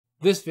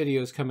This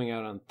video is coming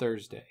out on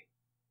Thursday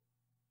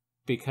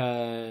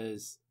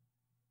because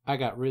I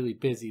got really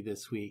busy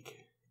this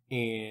week,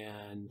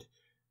 and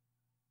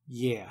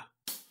yeah.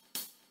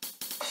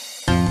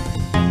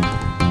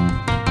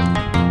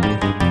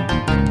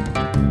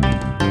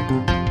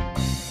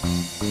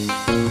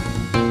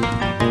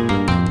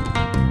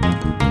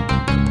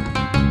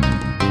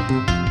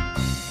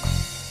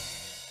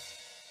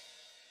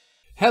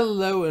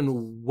 Hello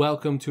and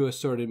welcome to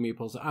Assorted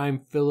Meeples. I'm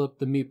Phillip,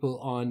 the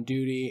Meeple on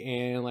duty,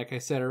 and like I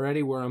said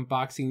already, we're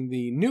unboxing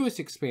the newest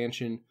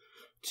expansion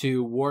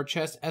to War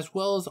Chest, as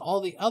well as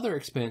all the other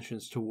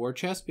expansions to War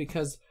Chest,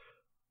 because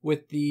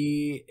with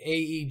the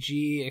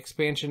AEG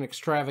expansion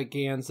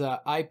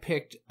extravaganza, I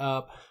picked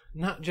up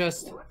not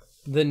just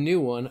the new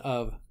one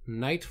of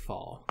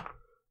Nightfall,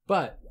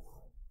 but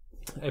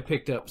I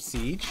picked up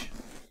Siege,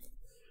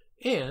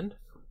 and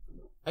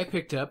I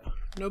picked up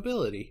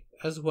Nobility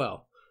as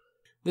well.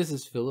 This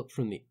is Phillip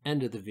from the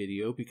end of the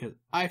video because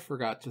I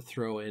forgot to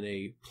throw in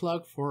a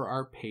plug for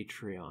our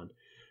Patreon.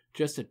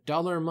 Just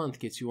 $1 a month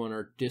gets you on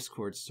our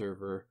Discord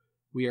server.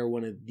 We are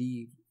one of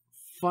the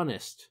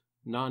funnest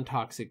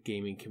non-toxic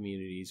gaming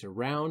communities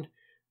around.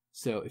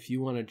 So if you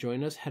want to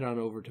join us, head on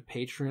over to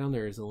Patreon.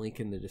 There is a link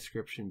in the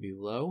description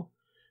below.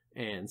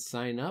 And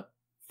sign up.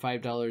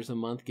 $5 a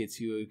month gets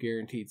you a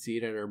guaranteed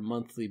seat at our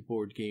monthly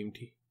board game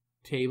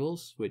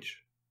tables, which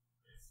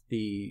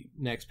the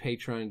next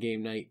Patreon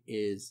game night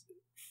is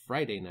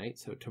Friday night,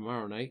 so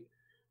tomorrow night,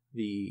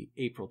 the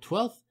April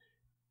 12th,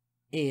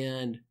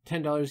 and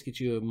 $10 gets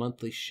you a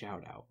monthly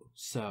shout out.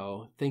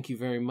 So thank you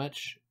very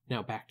much.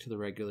 Now back to the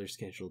regular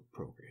scheduled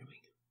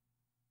programming.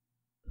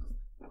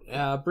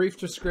 Brief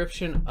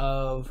description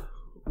of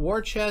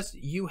War Chest.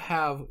 You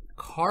have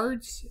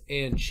cards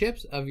and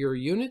chips of your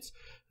units.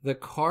 The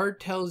card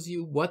tells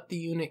you what the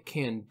unit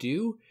can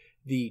do.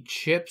 The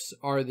chips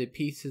are the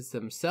pieces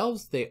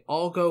themselves. They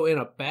all go in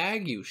a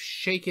bag. You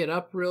shake it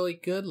up really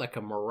good like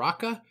a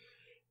maraca.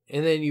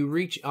 And then you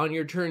reach, on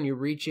your turn, you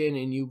reach in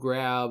and you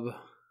grab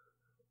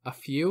a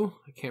few.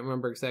 I can't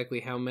remember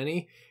exactly how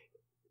many.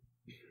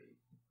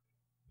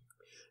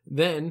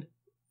 Then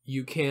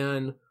you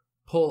can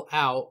pull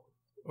out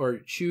or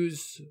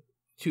choose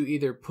to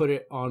either put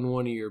it on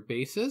one of your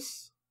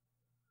bases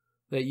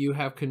that you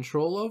have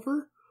control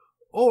over,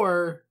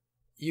 or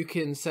you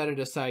can set it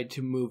aside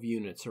to move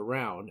units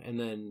around. And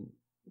then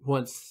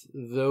once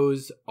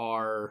those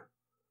are,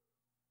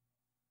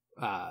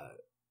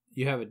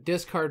 you have a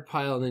discard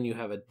pile and then you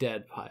have a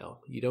dead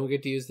pile. You don't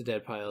get to use the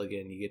dead pile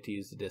again. You get to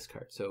use the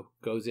discard. So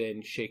goes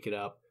in, shake it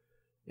up,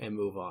 and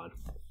move on.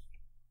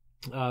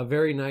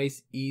 Very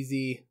nice,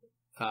 easy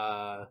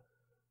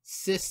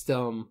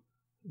system,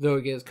 though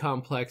it gets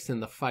complex in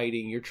the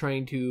fighting. You're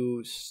trying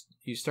to,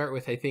 you start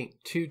with, I think,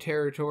 2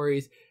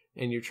 territories,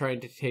 and you're trying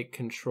to take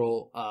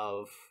control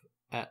of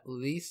at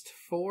least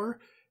 4.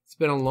 It's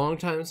been a long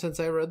time since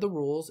I read the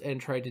rules and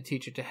tried to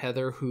teach it to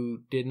Heather, who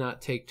did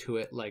not take to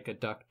it like a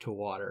duck to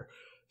water.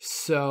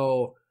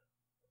 So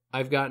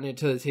I've gotten it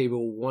to the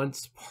table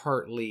once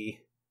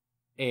partly,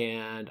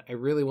 and I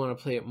really want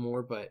to play it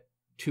more, but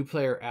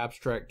 2-player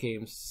abstract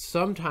games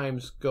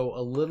sometimes go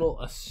a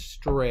little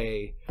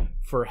astray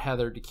for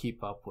Heather to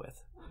keep up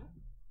with.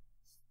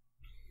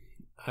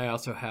 I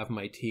also have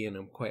my tea, and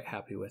I'm quite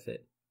happy with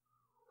it.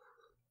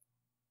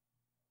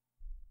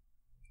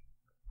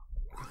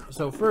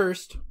 So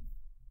first,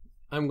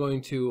 I'm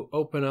going to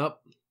open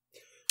up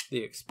the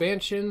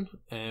expansion,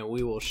 and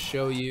we will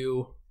show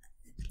you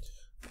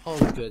all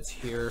the goods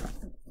here.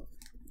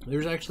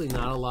 There's actually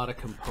not a lot of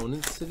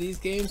components to these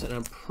games, and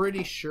I'm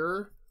pretty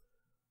sure,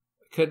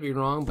 I could be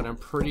wrong, but I'm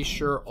pretty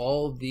sure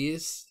all of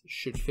these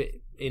should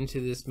fit into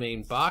this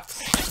main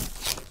box,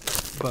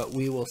 but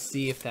we will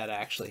see if that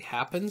actually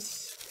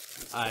happens.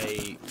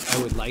 I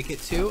would like it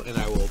to, and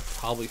I will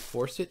probably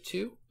force it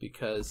to,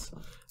 because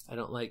I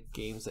don't like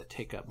games that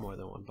take up more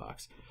than one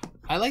box.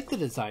 I like the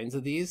designs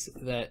of these,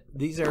 that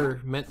these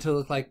are meant to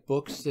look like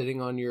books sitting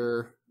on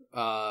your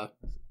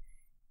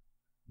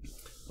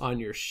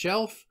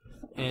shelf,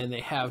 and they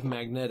have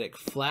magnetic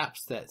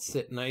flaps that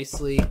sit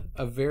nicely.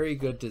 A very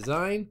good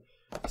design.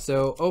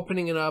 So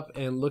opening it up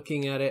and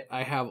looking at it,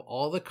 I have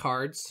all the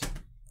cards.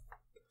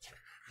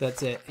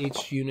 That's it.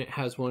 Each unit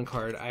has 1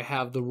 card. I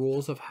have the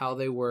rules of how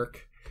they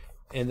work,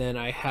 and then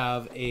I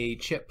have a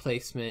chip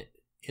placement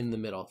in the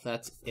middle.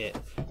 That's it.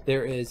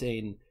 There is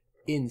an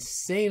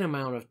insane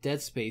amount of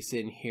dead space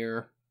in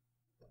here.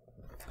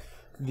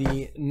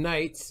 The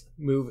knights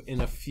move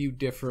in a few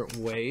different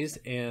ways,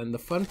 and the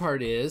fun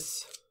part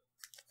is,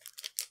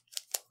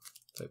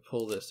 if I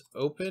pull this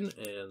open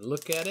and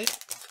look at it,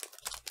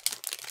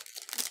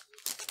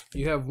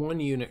 you have 1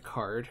 unit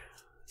card.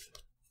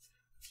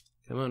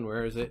 Come on,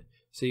 where is it?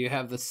 So you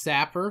have the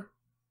sapper,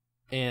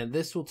 and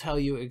this will tell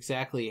you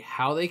exactly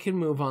how they can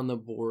move on the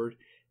board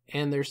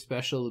and their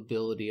special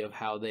ability of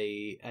how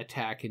they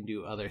attack and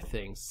do other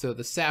things. So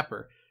the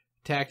sapper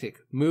tactic,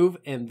 move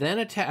and then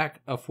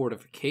attack a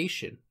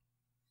fortification.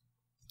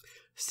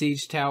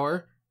 Siege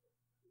tower,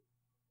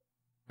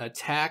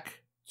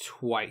 attack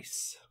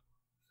twice.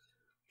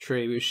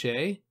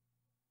 Trebuchet,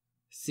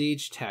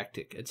 Siege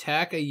tactic.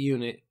 Attack a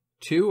unit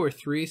 2 or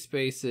 3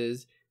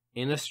 spaces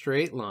in a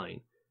straight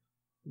line.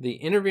 The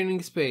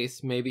intervening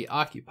space may be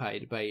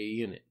occupied by a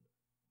unit.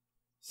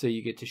 So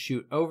you get to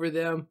shoot over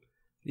them.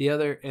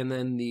 And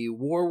then the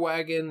war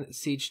wagon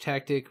siege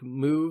tactic,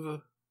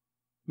 move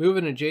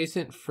an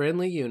adjacent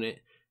friendly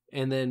unit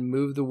and then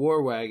move the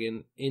war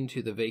wagon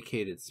into the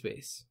vacated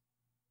space.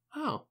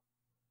 Oh,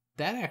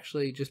 that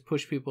actually just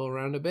pushed people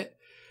around a bit.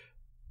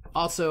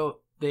 Also,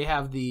 they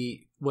have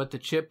what the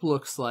chip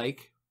looks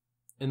like,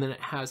 and then it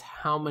has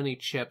how many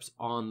chips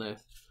on the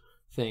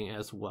thing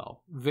as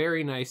well.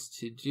 Very nice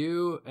to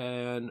do.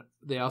 And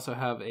they also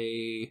have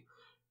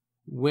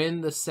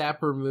when the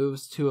sapper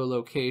moves to a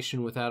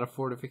location without a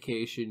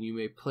fortification, you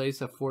may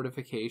place a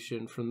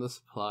fortification from the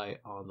supply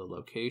on the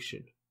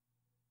location.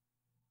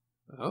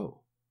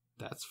 Oh,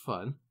 that's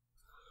fun.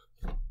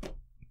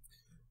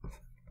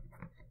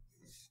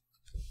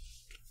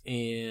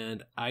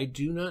 And I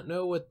do not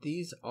know what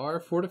these are.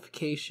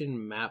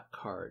 Fortification map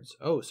cards.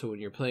 Oh, so when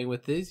you're playing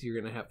with these, you're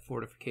going to have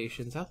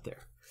fortifications out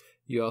there.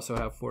 You also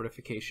have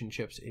fortification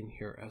chips in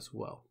here as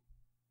well.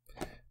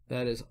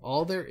 That is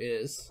all there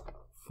is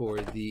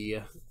for the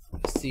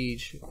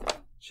siege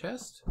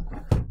chest.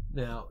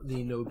 Now,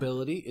 the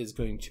nobility is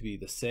going to be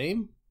the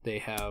same. They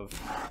have,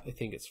 I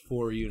think it's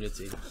 4 units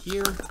in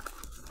here.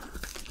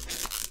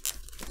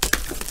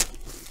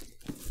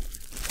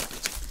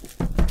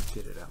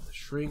 Get it out the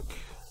shrink.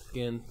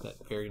 Again,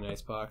 that very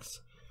nice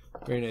box.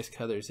 Very nice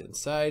colors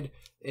inside.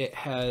 It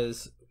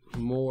has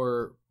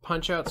more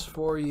punch outs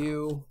for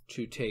you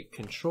to take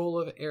control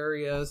of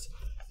areas.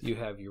 You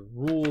have your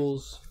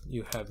rules.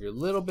 You have your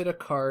little bit of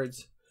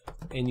cards.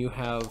 And you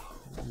have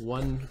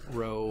one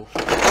row.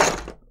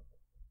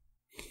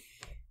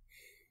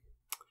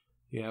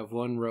 You have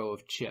one row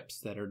of chips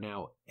that are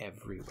now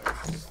everywhere.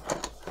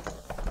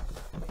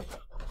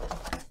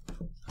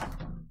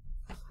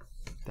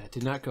 That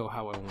did not go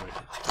how I wanted it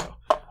to go.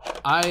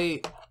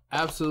 I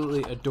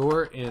absolutely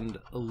adore and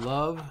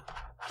love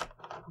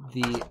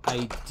the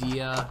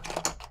idea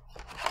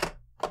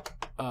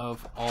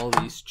of all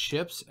these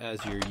chips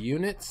as your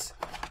units.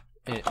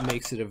 It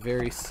makes it a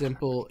very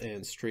simple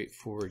and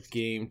straightforward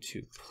game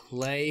to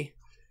play.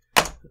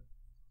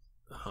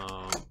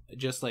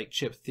 Just like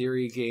chip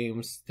theory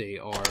games, they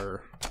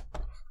are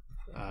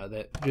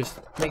that just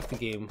make the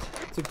game.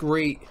 It's a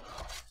great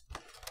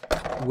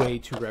way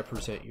to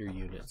represent your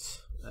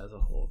units as a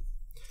whole.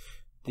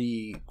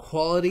 The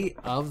quality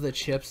of the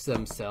chips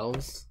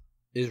themselves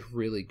is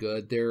really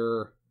good.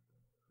 They're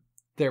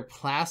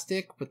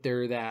plastic, but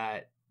they're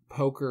that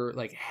poker,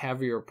 like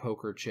heavier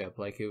poker chip.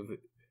 Like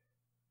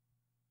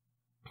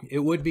it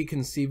would be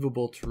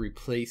conceivable to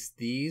replace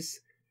these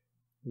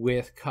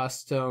with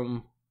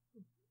custom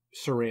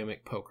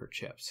ceramic poker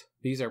chips.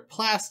 These are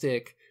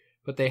plastic,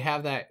 but they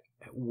have that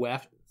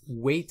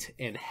weight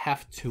and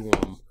heft to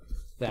them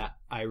that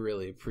I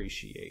really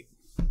appreciate.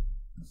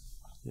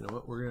 You know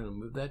what? We're going to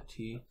move that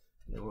T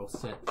and we'll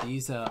set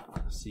these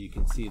up so you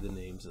can see the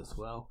names as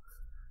well.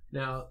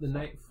 Now, the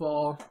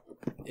Nightfall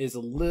is a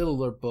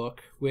littler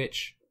book,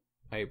 which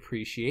I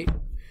appreciate.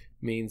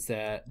 Means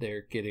that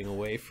they're getting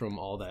away from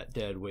all that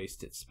dead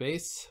wasted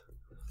space.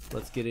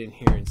 Let's get in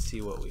here and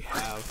see what we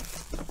have.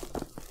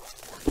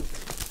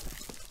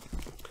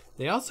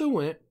 They also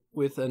went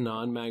with a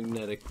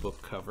non-magnetic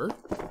book cover,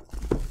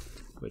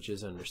 which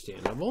is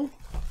understandable.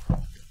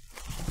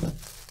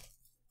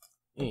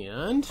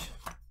 And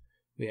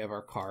we have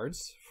our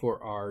cards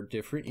for our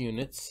different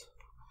units.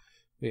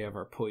 We have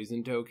our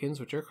poison tokens,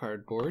 which are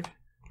cardboard.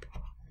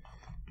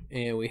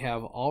 And we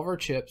have all of our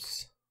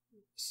chips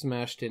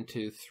smashed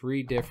into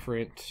 3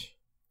 different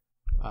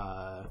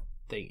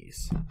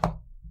thingies.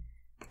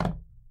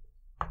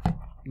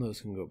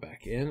 Those can go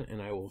back in,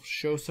 and I will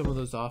show some of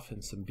those off,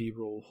 and some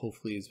B-roll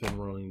hopefully has been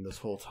rolling this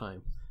whole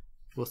time.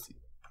 We'll see.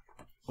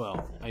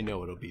 Well, I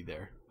know it'll be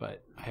there,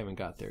 but I haven't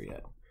got there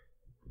yet.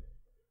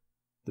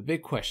 The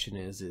big question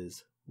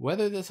is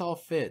whether this all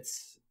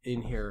fits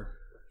in here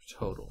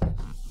total.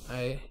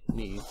 I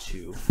need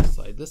to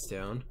slide this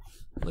down.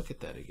 Look at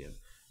that again.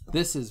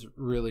 This is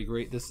really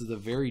great. This is a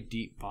very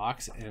deep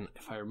box, and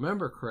if I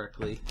remember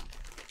correctly,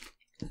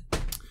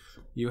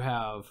 you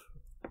have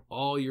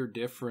all your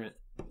different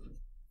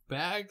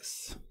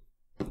bags,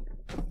 your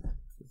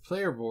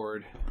player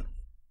board,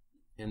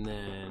 and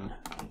then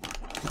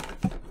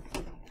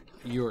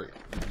your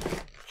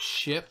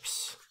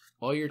chips,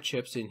 all your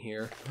chips in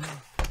here.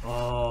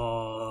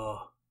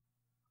 Oh,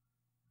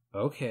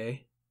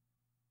 okay.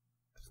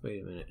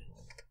 Wait a minute.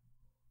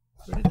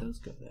 Where did those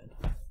go then?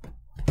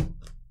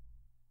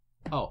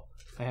 Oh,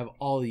 I have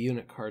all the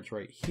unit cards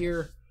right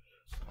here.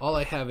 All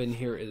I have in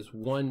here is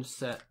one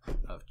set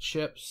of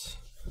chips,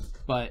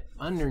 but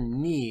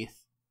underneath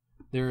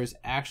there is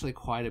actually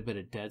quite a bit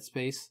of dead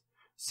space.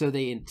 So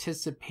they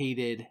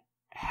anticipated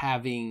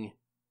having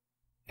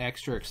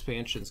extra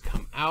expansions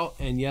come out.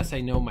 And yes,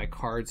 I know my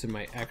cards and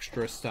my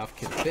extra stuff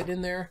can fit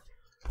in there,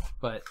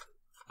 but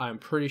I'm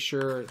pretty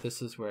sure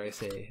this is where I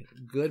say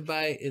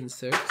goodbye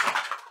inserts.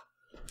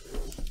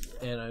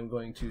 And I'm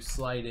going to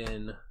slide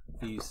in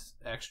these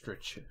extra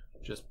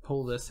just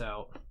pull this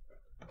out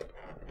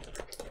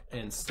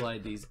and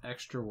slide these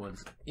extra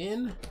ones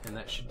in, and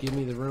that should give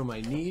me the room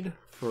I need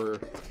for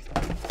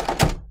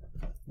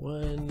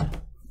 1,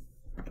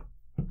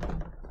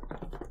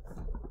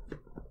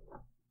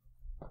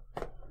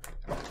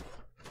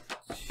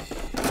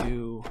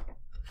 2.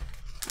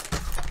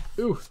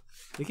 Ooh,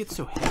 they get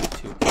so heavy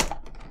too.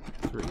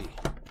 3.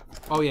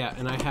 Oh yeah,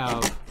 and I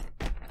have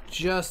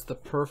just the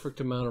perfect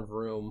amount of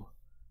room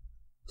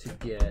to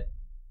get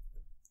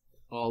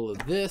all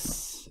of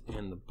this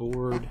and the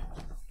board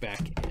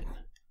back in.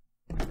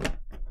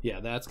 Yeah,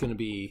 that's going to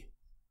be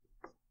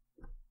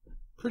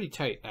pretty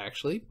tight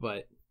actually,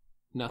 but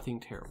nothing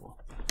terrible.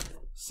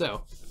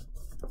 So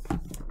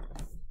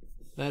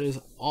that is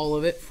all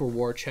of it for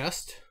War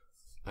Chest.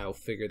 I'll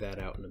figure that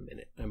out in a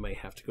minute. I might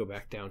have to go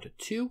back down to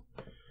 2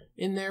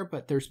 in there,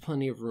 but there's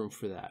plenty of room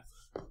for that.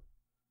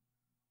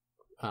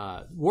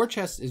 War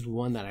Chest is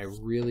one that I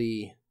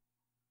really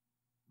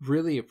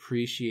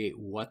appreciate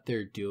what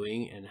they're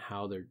doing and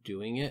how they're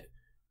doing it,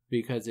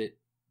 because it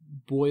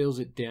boils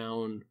it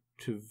down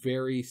to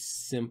very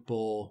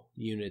simple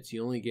units.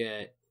 You only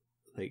get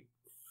like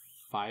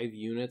 5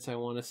 units, I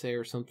want to say,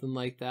 or something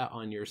like that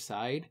on your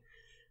side.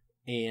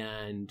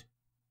 And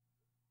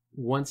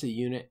once a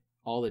unit,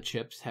 all the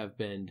chips have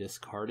been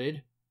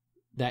discarded,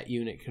 that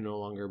unit can no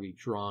longer be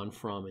drawn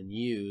from and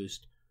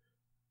used.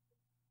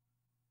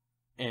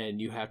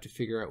 And you have to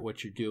figure out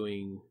what you're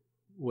doing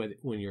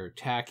when you're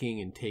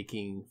attacking and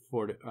taking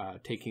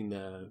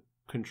the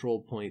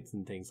control points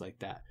and things like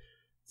that.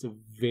 It's a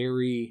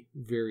very,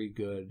 very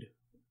good,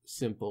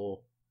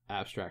 simple,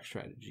 abstract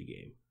strategy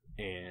game,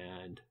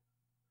 and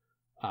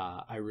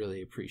I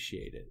really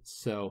appreciate it.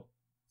 So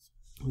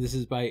this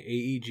is by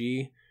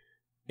AEG,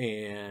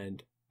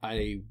 and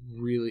I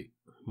really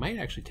might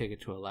actually take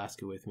it to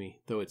Alaska with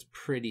me, though it's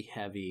pretty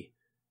heavy,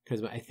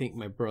 because I think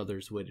my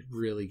brothers would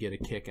really get a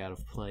kick out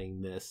of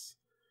playing this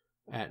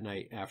at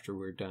night after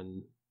we're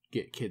done,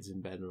 get kids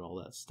in bed and all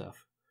that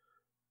stuff.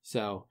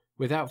 So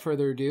without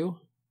further ado,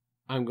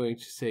 I'm going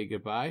to say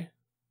goodbye,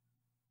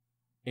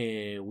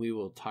 and we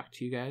will talk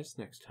to you guys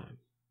next time.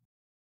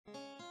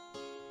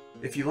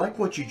 If you like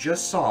what you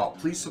just saw,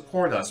 please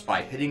support us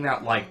by hitting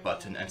that like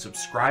button and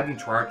subscribing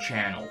to our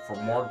channel for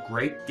more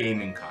great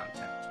gaming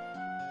content.